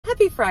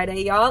Happy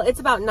Friday, y'all.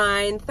 It's about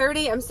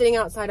 9:30. I'm sitting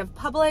outside of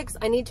Publix.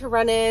 I need to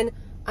run in.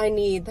 I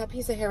need, that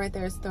piece of hair right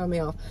there is throwing me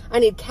off. I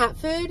need cat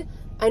food.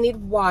 I need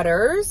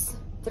waters.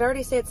 Did I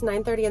already say it's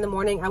 9:30 in the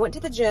morning? I went to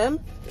the gym.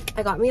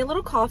 I got me a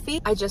little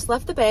coffee. I just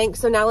left the bank,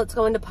 so now let's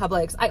go into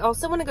Publix. I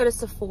also want to go to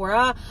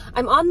Sephora.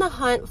 I'm on the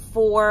hunt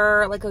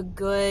for like a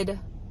good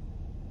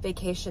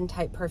vacation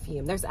type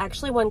perfume. There's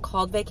actually one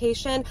called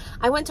Vacation.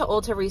 I went to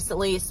Ulta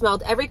recently,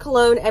 smelled every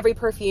cologne, every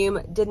perfume,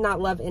 did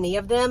not love any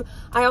of them.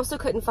 I also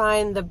couldn't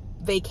find the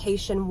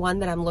Vacation one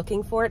that I'm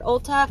looking for at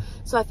Ulta,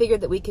 so I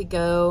figured that we could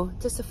go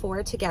to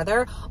Sephora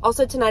together.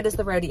 Also, tonight is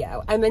the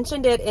rodeo. I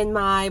mentioned it in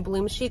my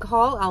Bloom Chic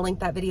haul. I'll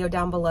link that video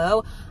down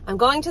below. I'm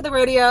going to the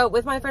rodeo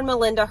with my friend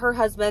Melinda, her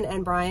husband,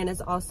 and Brian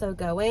is also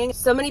going.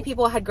 So many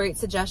people had great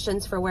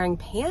suggestions for wearing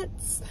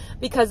pants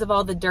because of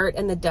all the dirt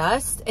and the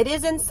dust. It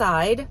is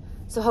inside,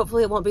 so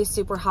hopefully it won't be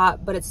super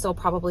hot, but it's still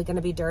probably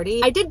gonna be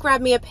dirty. I did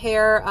grab me a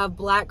pair of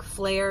black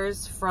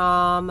flares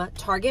from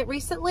Target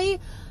recently,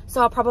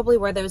 so I'll probably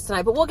wear those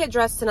tonight, but we'll get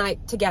dressed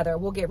tonight together.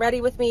 We'll get ready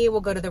with me,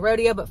 we'll go to the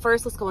rodeo, but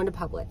first let's go into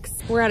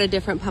Publix. We're at a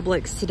different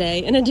Publix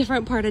today in a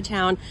different part of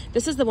town.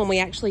 This is the one we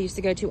actually used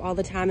to go to all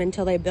the time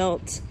until they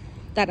built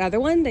that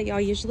other one that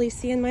y'all usually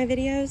see in my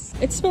videos.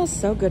 It smells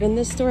so good in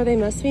this store. They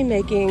must be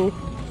making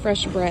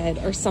fresh bread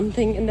or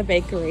something in the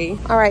bakery.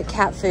 All right,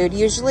 cat food.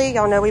 Usually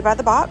y'all know we buy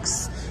the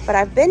box, but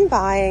I've been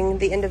buying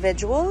the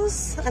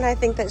individuals and I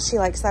think that she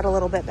likes that a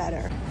little bit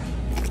better.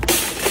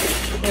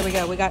 There we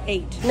go, we got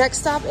 8. Next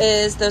stop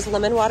is those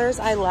lemon waters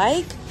I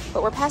like,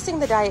 but we're passing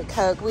the Diet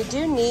Coke. We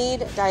do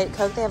need Diet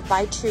Coke. They have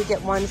buy 2,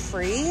 get 1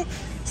 free.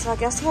 So I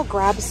guess we'll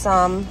grab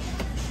some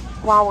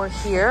while we're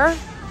here.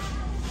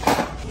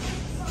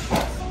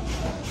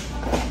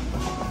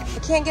 I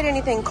can't get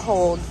anything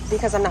cold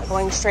because I'm not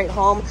going straight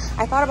home.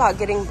 I thought about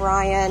getting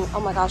Brian,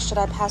 oh my gosh, should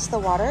I pass the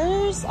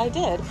waters? I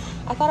did.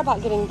 I thought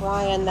about getting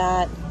Brian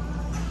that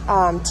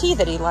tea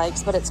that he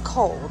likes, but it's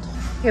cold.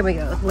 Here we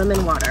go,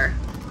 lemon water.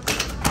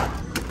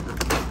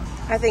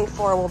 I think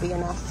 4 will be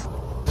enough.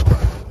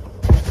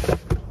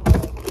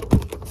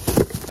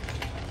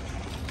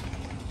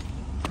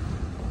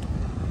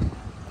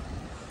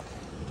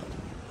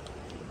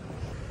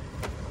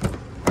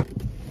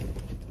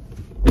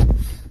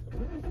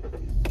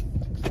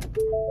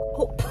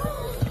 Oh.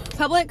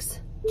 Publix,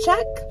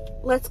 check.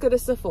 Let's go to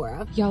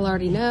Sephora. Y'all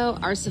already know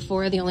our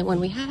Sephora, the only one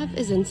we have,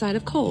 is inside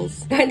of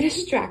Kohl's. Got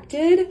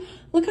distracted.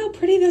 Look how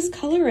pretty this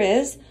color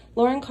is.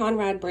 Lauren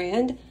Conrad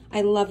brand.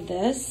 I love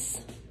this.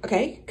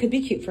 Okay, could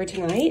be cute for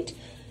tonight.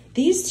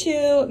 These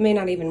 2 may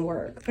not even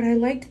work, but I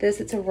liked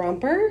this. It's a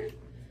romper.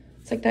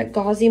 It's like that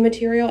gauzy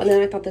material. And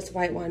then I thought this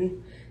white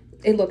one,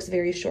 it looks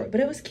very short, but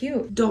it was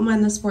cute. Don't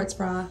mind the sports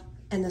bra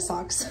and the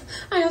socks.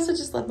 I also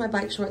just left my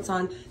bike shorts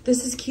on.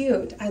 This is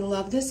cute. I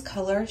love this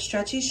color,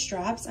 stretchy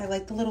straps. I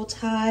like the little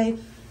tie,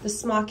 the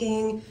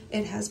smocking.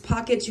 It has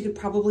pockets. You could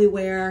probably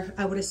wear,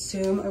 I would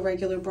assume, a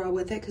regular bra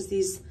with it because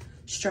these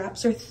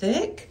straps are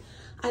thick.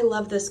 I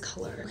love this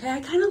color. Okay, I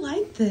kind of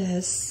like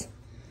this.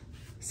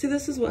 See,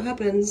 this is what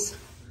happens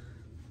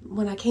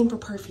when I came for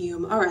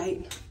perfume. All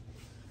right.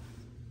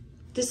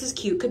 This is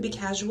cute. Could be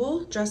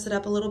casual. Dress it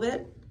up a little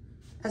bit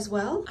as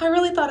well. I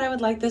really thought I would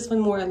like this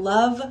one more.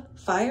 Love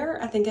Fire,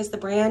 I think is the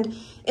brand.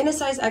 In a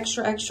size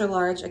extra, extra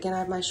large. Again, I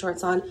have my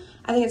shorts on.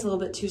 I think it's a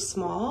little bit too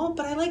small,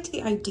 but I liked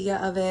the idea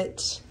of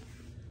it.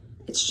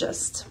 It's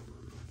just,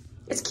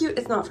 it's cute.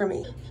 It's not for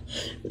me.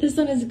 This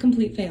one is a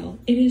complete fail.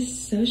 It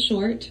is so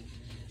short.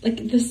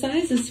 Like, the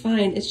size is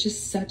fine. It's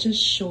just such a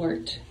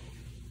short.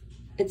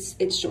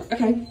 It's short.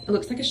 Okay, it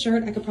looks like a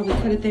shirt. I could probably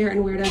put it there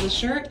and wear it as a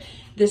shirt.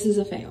 This is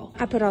a fail.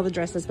 I put all the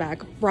dresses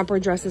back, romper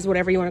dresses,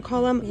 whatever you want to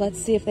call them. Let's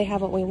see if they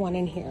have what we want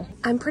in here.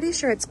 I'm pretty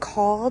sure it's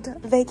called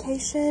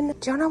Vacation.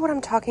 Do y'all know what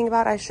I'm talking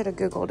about? I should have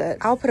Googled it.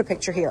 I'll put a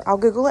picture here. I'll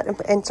Google it and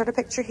insert a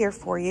picture here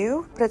for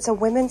you. But it's a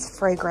women's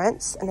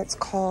fragrance and it's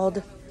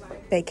called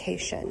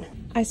Vacation.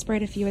 I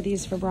sprayed a few of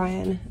these for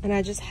Brian and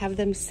I just have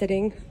them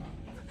sitting.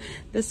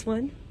 This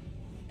one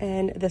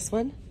and this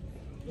one.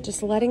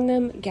 Just letting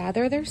them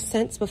gather their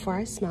scents before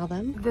I smell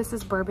them. This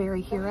is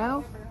Burberry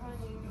Hero.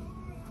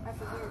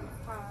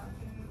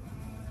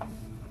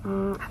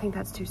 I think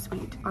that's too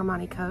sweet.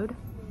 Armani Code.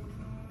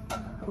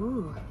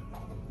 Ooh.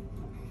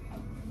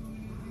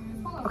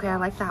 Okay, I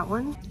like that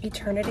one.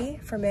 Eternity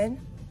for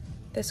men.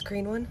 This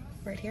green one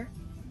right here.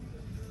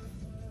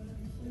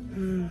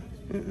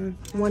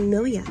 1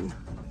 million.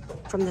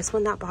 From this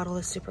one, that bottle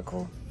is super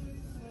cool.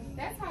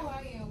 That's how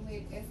I am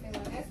with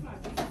SLR. That's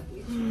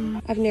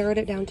my I've narrowed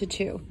it down to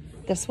 2.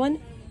 This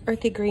one,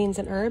 Earthy Greens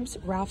and Herbs,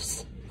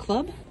 Ralph's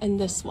Club. And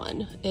this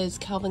one is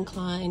Calvin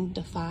Klein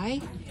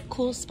Defy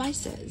Cool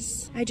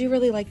Spices. I do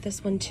really like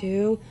this one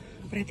too,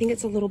 but I think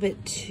it's a little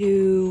bit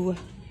too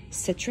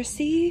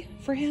citrusy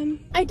for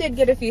him. I did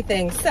get a few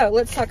things, so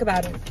let's talk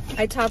about it.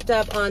 I topped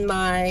up on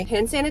my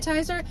hand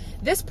sanitizer.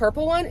 This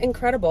purple one,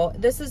 incredible.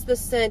 This is the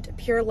scent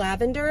Pure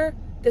Lavender.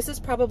 This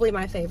is probably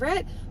my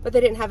favorite, but they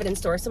didn't have it in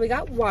store. So we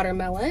got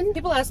watermelon.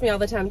 People ask me all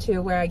the time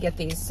too where I get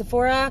these.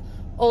 Sephora,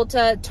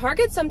 Ulta,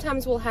 Target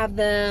sometimes will have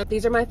them.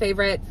 These are my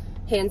favorite.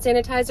 hand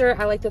sanitizer.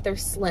 I like that they're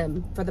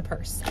slim for the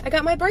purse. I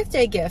got my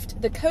birthday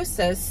gift, the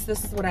Kosas.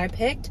 This is what I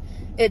picked.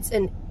 It's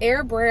an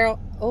air brow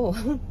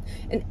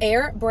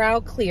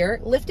clear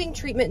lifting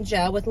treatment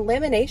gel with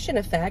lamination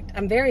effect.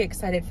 I'm very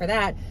excited for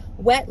that.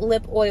 Wet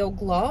lip oil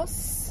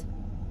gloss.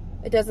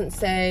 It doesn't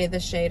say the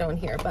shade on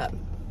here, but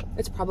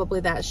it's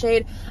probably that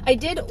shade. I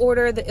did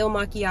order the Il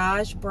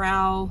Makiage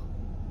brow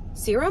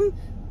serum,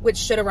 which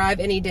should arrive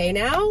any day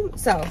now.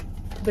 So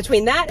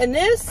between that and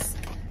this,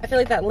 I feel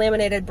like that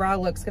laminated brow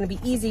look's gonna be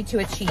easy to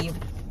achieve.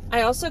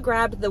 I also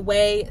grabbed the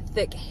Way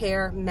Thick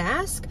Hair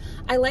mask.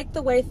 I like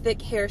the Way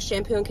Thick Hair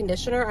shampoo and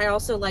conditioner. I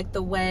also like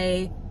the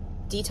Way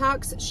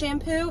Detox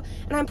shampoo.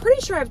 And I'm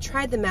pretty sure I've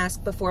tried the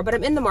mask before, but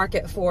I'm in the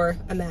market for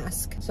a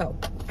mask. So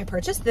I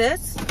purchased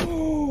this. Let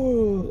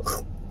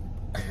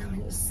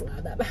me just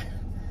slide that back.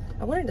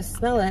 I wanted to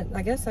smell it.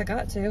 I guess I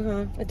got to,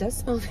 huh? It does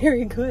smell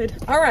very good.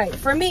 All right,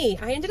 for me,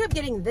 I ended up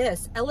getting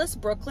this Ellis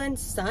Brooklyn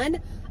Sun,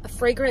 a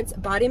fragrance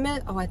body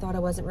mist. Oh, I thought I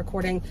wasn't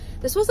recording.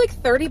 This was like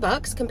 30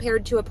 bucks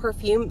compared to a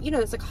perfume. You know,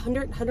 it's like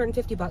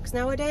 150 bucks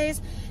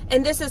nowadays.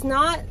 And this is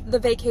not the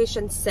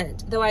vacation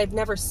scent, though I've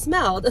never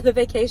smelled the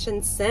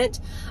vacation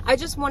scent. I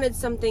just wanted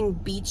something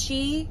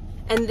beachy,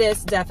 and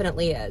this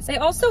definitely is. They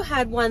also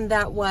had one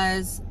that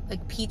was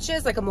like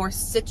peaches, like a more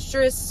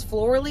citrus,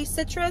 florally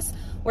citrus,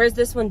 whereas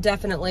this one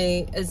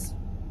definitely is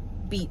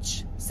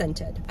beach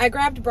scented. I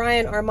grabbed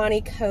Brian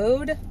Armani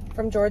Code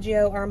from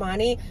Giorgio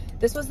Armani.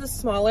 This was the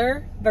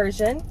smaller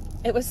version.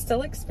 It was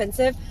still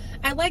expensive.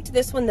 I liked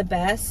this one the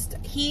best.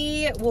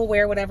 He will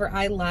wear whatever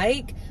I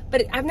like,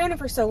 but I've known him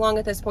for so long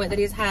at this point that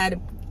he's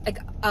had like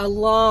a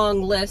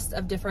long list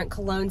of different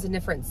colognes and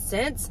different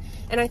scents.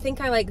 And I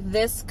think I like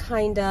this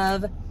kind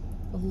of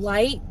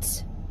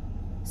light,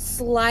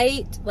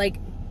 slight, like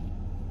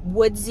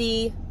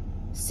woodsy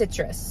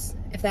citrus,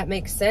 if that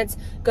makes sense.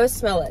 Go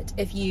smell it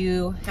if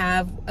you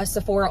have a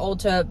Sephora,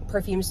 Ulta,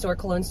 perfume store,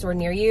 cologne store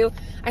near you.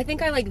 I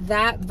think I like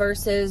that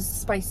versus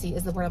spicy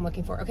is the word I'm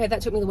looking for. Okay,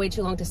 that took me way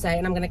too long to say,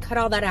 and I'm gonna cut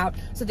all that out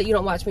so that you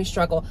don't watch me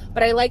struggle.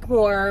 But I like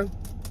more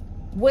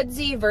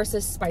woodsy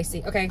versus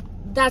spicy. Okay,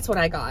 that's what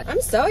I got. I'm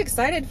so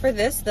excited for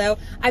this though.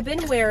 I've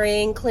been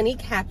wearing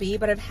Clinique Happy,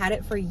 but I've had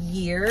it for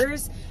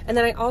years. And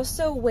then I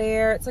also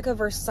wear, it's like a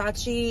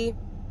Versace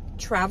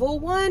travel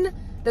one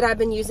that I've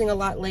been using a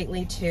lot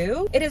lately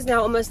too. It is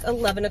now almost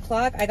 11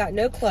 o'clock. I got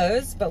no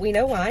clothes, but we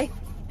know why.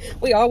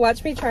 We all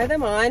watch me try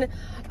them on.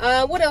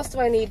 What else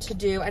do I need to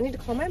do? I need to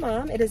call my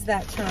mom. It is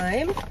that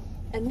time.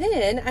 And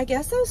then I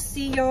guess I'll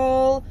see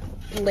y'all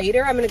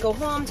later. I'm gonna go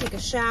home, take a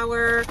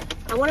shower.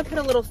 I wanna put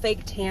a little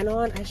fake tan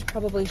on. I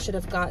probably should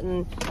have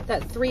gotten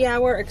that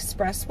 3-hour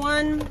express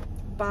one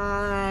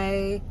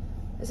by,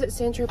 is it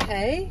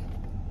Saint-Tropez?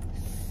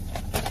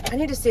 I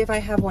need to see if I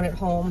have one at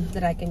home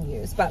that I can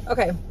use, but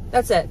okay,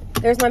 that's it.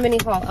 There's my mini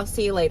haul. I'll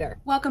see you later.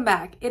 Welcome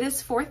back. It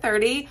is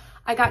 4:30.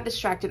 I got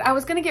distracted. I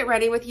was gonna get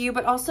ready with you,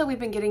 but also we've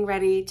been getting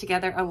ready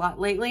together a lot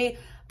lately,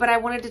 but I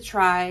wanted to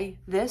try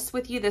this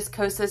with you, this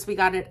Kosas. We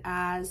got it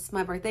as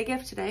my birthday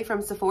gift today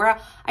from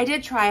Sephora. I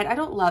did try it. I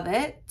don't love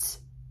it,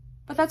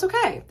 but that's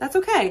okay. That's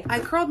okay. I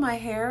curled my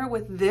hair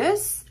with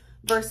this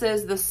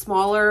versus the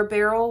smaller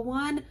barrel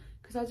one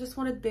because I just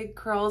wanted big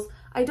curls.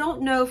 I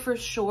don't know for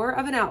sure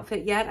of an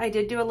outfit yet. I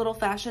did do a little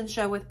fashion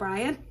show with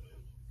Brian,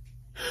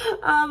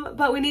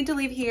 but we need to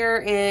leave here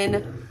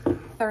in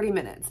 30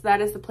 minutes. That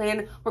is the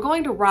plan. We're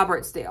going to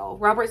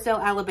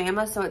Robertsdale,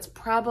 Alabama. So it's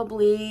 5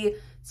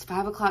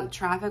 o'clock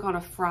traffic on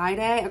a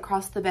Friday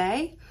across the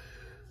bay.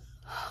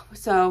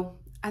 So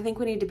I think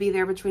we need to be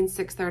there between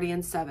 6:30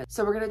 and 7.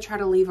 So we're gonna try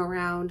to leave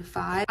around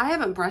 5. I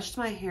haven't brushed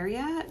my hair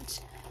yet.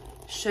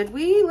 Should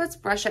we? Let's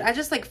brush it. I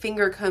just like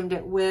finger combed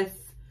it with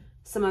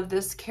some of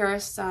this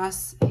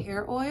Kerastase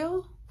hair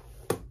oil.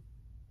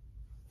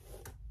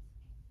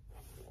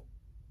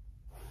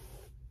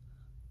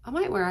 I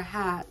might wear a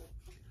hat.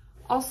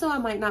 Also, I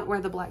might not wear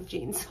the black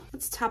jeans.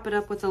 Let's top it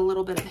up with a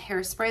little bit of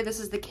hairspray. This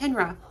is the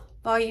Kenra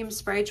Volume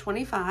Spray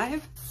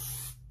 25.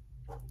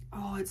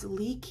 Oh, it's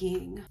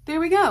leaking. There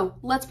we go.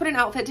 Let's put an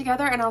outfit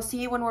together and I'll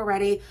see you when we're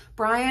ready.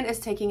 Brian is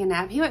taking a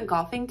nap. He went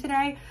golfing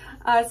today.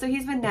 So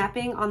he's been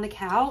napping on the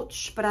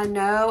couch, but I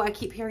know I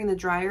keep hearing the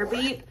dryer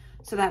beep.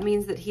 So that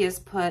means that he has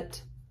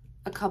put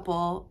a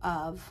couple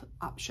of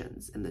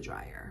options in the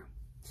dryer.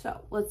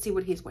 So let's see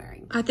what he's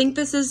wearing. I think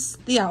this is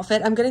the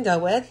outfit I'm gonna go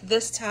with.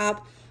 This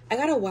top I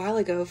got a while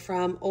ago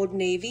from Old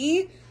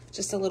Navy.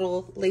 Just a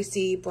little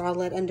lacy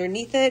bralette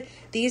underneath it.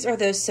 These are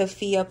those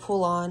Sophia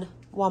pull-on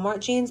Walmart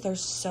jeans. They're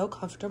so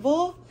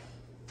comfortable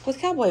with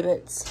cowboy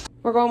boots.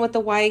 We're going with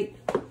the white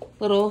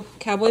little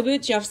cowboy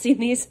boots. Y'all have seen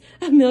these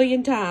a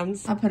million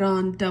times. I put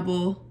on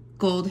double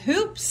gold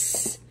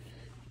hoops.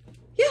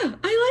 Yeah,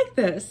 I like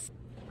this.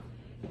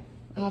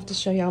 I'll have to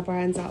show y'all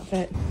Brian's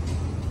outfit.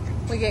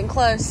 We're getting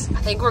close.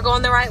 I think we're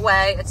going the right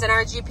way. It's in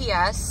our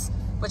GPS,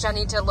 which I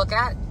need to look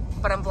at,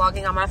 but I'm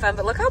vlogging on my phone.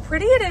 But look how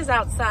pretty it is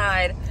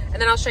outside.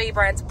 And then I'll show you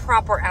Brian's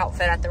proper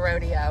outfit at the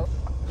rodeo.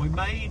 We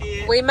made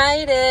it. We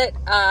made it.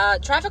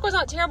 Traffic was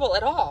not terrible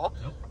at all.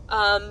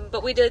 Nope.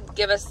 But we did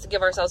give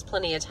ourselves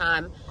plenty of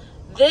time.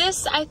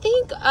 This, I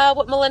think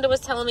what Melinda was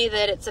telling me,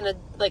 that it's an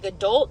like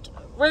adult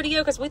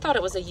rodeo, because we thought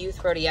it was a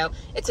youth rodeo.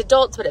 It's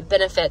adults, but it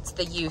benefits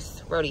the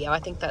youth rodeo. I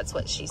think that's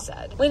what she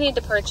said. We need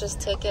to purchase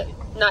ticket.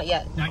 Not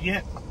yet. Not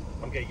yet.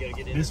 Okay, you gotta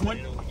get in. This one?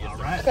 All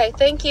right. Okay,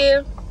 thank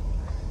you.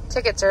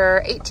 Tickets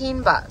are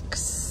 18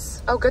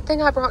 bucks. Oh, good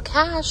thing I brought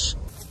cash.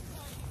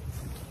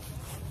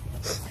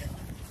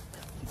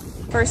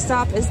 First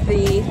stop is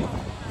the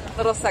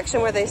little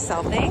section where they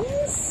sell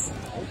things.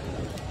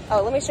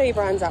 Oh, let me show you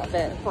Brian's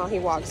outfit while he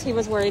walks. He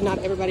was worried not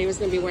everybody was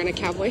gonna be wearing a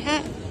cowboy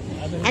hat.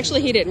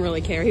 Actually, he didn't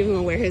really care. He was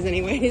gonna wear his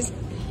anyways.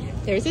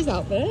 There's his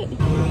outfit.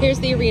 Here's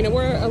the arena.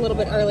 We're a little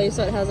bit early,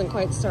 so it hasn't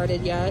quite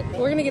started yet.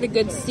 We're gonna get a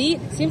good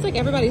seat. Seems like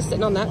everybody's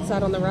sitting on that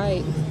side on the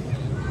right.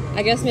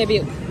 I guess maybe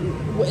it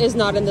is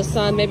not in the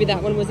sun. Maybe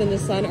that one was in the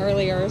sun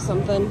earlier or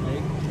something.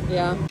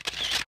 Yeah.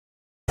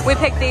 We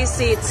picked these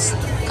seats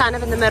kind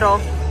of in the middle,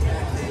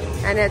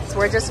 and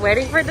we're just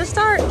waiting for it to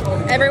start.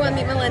 Everyone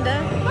meet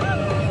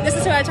Melinda. This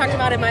is who I talked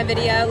about in my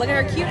video. Look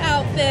at her cute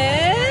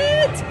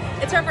outfit.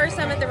 It's her first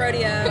time at the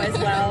rodeo as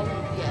well.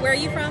 Yes. Where are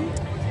you from?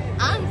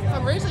 I'm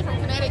originally from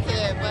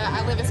Connecticut, but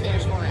I live in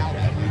Spanish Fork,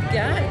 Alabama.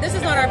 Yeah, this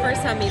is not our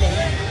first time meeting.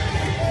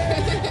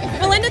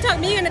 Melinda talked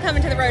me into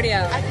coming to the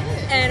rodeo. I did.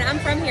 And I'm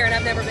from here and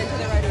I've never been to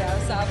the rodeo,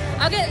 so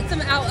I'll get some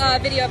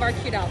video of our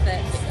cute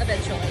outfits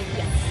eventually.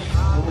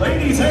 Yes.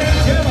 Ladies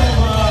and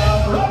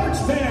gentlemen,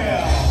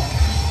 Robertstown.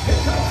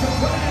 Here comes the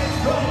flag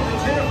from the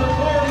Jennifer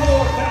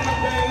Claremore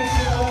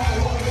Foundation.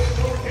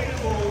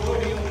 Campbell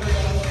Rodeo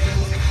Production.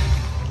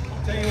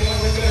 I'll tell you what,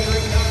 we've got a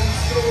great time in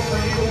store for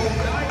you on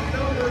night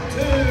number 2.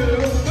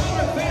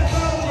 Summer Fest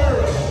on the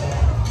world.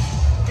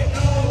 Getting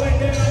all the way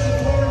down to the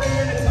floor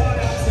there, and it's hot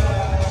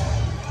outside.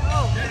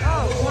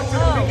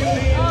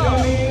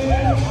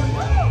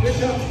 Here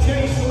comes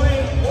Chase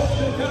Lake,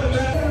 Austin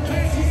Colorado,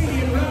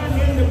 Casey, and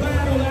Ryan in the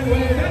battle that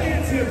way. That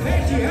is him,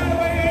 Patsy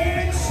Holloway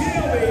and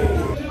Shelby.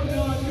 Come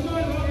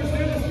on,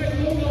 Augustine, let's make a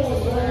little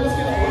noise, boys. Let's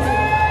get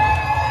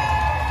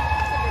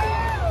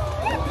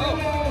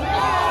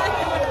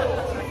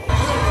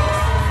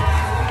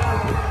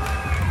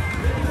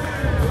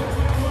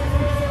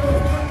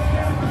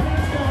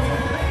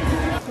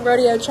Oh.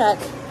 Rodeo check.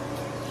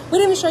 We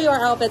didn't show you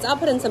our outfits. I'll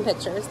put in some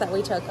pictures that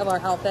we took of our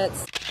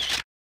outfits.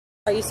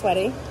 Are you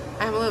sweaty?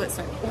 I'm a little bit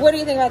sweaty. What do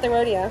you think about the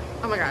rodeo?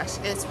 Oh my gosh,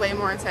 it's way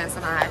more intense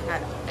than I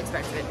had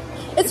expected.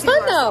 It's fun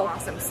though. So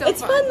awesome. So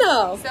it's fun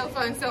though. So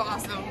fun, so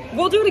awesome.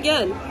 We'll do it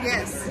again.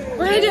 Yes.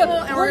 We're gonna do.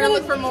 And we're gonna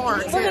look for more.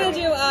 We're gonna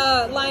do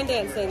line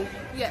dancing.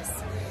 Yes.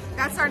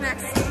 That's our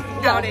next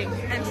outing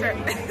and trip.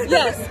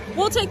 Yes.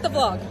 We'll take the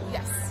vlog.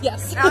 Yes.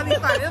 Yes. That'll be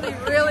fun. It'll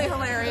be really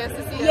hilarious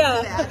to see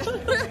us do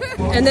that.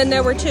 And then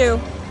there were 2.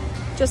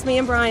 Just me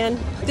and Brian.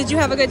 Did you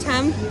have a good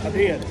time? I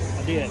did.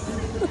 I did.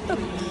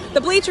 The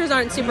bleachers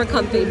aren't super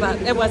comfy,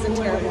 but it wasn't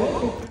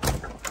terrible.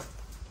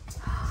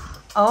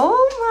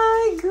 Oh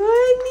my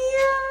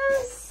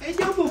goodness. Hey,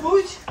 yo,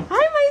 boo-booch. Hi,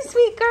 my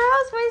sweet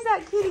girls. Where's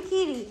that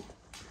kitty?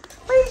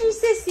 Where's your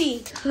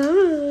sissy?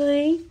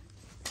 Hi.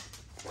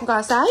 Go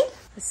outside?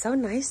 It's so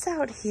nice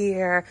out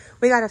here.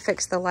 We got to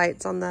fix the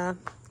lights on the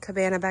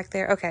cabana back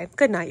there. Okay,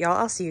 good night, y'all.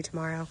 I'll see you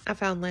tomorrow. I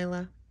found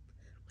Layla.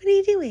 What are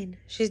you doing?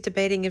 She's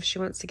debating if she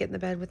wants to get in the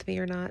bed with me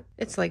or not.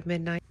 It's like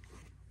midnight.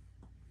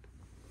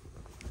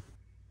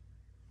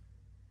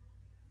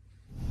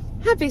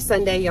 Happy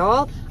Sunday,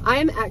 y'all.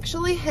 I'm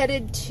actually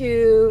headed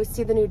to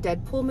see the new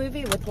Deadpool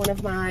movie with one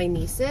of my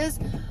nieces,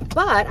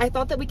 but I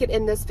thought that we could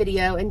end this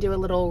video and do a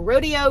little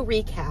rodeo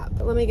recap.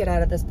 But let me get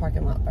out of this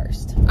parking lot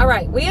first. All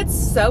right, we had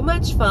so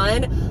much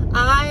fun.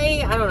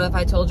 I don't know if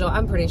I told y'all,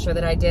 I'm pretty sure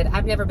that I did.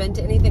 I've never been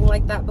to anything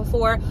like that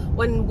before.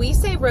 When we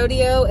say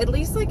rodeo, at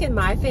least like in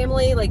my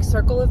family, like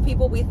circle of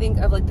people, we think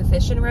of like the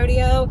fishing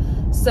rodeo.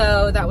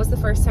 So that was the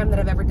first time that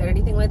I've ever done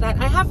anything like that.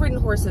 I have ridden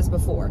horses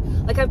before.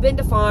 Like I've been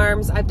to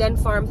farms, I've done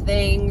farm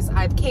things,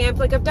 I've camped,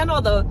 like I've done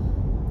all the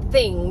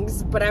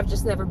things, but I've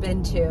just never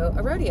been to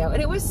a rodeo.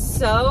 And it was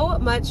so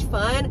much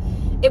fun.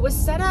 It was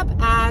set up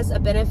as a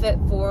benefit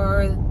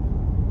for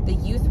the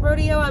youth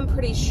rodeo, I'm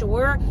pretty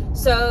sure.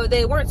 So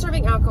they weren't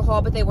serving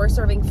alcohol, but they were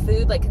serving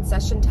food, like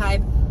concession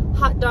type,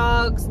 hot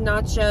dogs,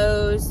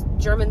 nachos,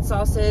 German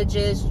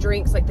sausages,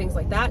 drinks, like things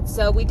like that.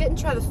 So we didn't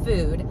try the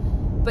food,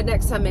 but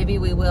next time maybe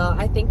we will.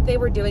 I think they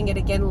were doing it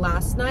again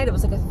last night. It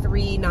was like a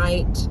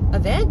 3-night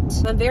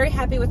event. I'm very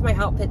happy with my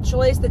outfit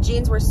choice. The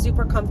jeans were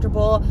super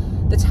comfortable.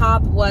 The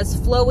top was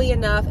flowy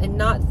enough and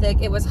not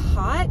thick. It was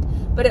hot,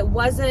 but it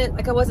wasn't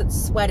like I wasn't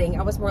sweating.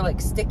 I was more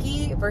like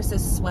sticky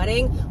versus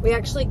sweating. We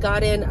actually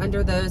got in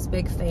under those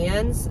big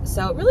fans,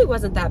 so it really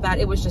wasn't that bad.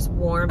 It was just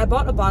warm. I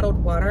bought a bottled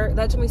water.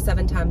 That took me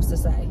 7 times to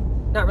say.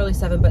 Not really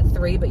 7, but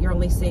 3, but you're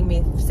only seeing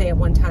me say it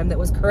 1 time that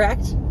was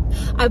correct.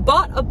 I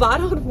bought a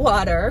bottled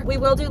water. We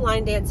will do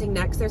line dancing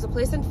next. There's a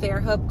place in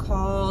Fairhope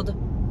called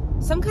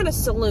some kind of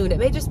saloon. It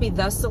may just be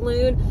the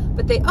saloon,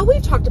 but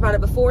we've talked about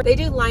it before. They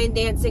do line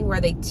dancing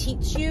where they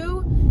teach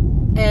you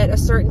at a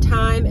certain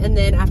time, and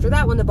then after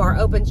that, when the bar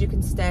opens, you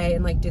can stay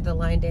and like do the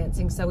line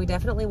dancing. So we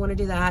definitely want to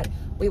do that.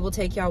 We will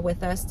take y'all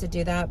with us to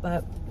do that,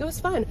 but it was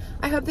fun.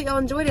 I hope that y'all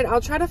enjoyed it.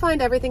 I'll try to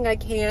find everything I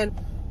can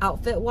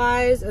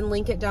outfit-wise and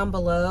link it down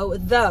below.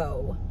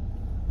 Though,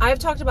 I've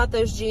talked about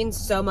those jeans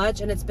so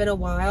much and it's been a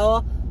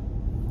while,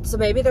 so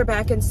maybe they're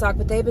back in stock,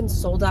 but they've been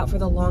sold out for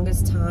the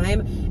longest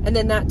time. And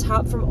then that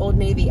top from Old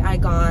Navy I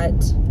got,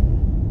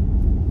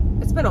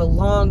 it's been a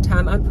long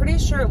time. I'm pretty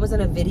sure it was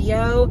in a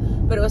video,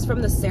 but it was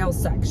from the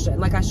sales section.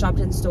 Like I shopped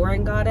in store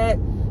and got it.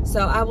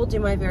 So I will do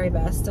my very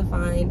best to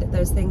find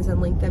those things and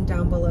link them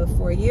down below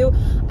for you.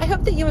 I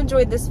hope that you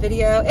enjoyed this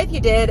video. If you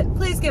did,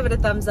 please give it a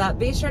thumbs up.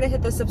 Be sure to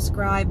hit the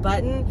subscribe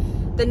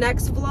button. The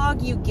next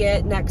vlog you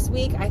get next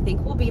week, I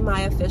think will be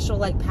my official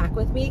like pack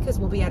with me, because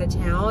we'll be out of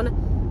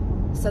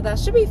town. So that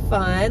should be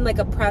fun, like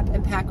a prep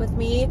and pack with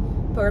me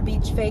for a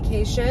beach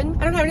vacation.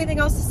 I don't have anything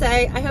else to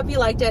say. I hope you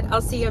liked it.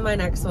 I'll see you in my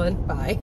next one. Bye.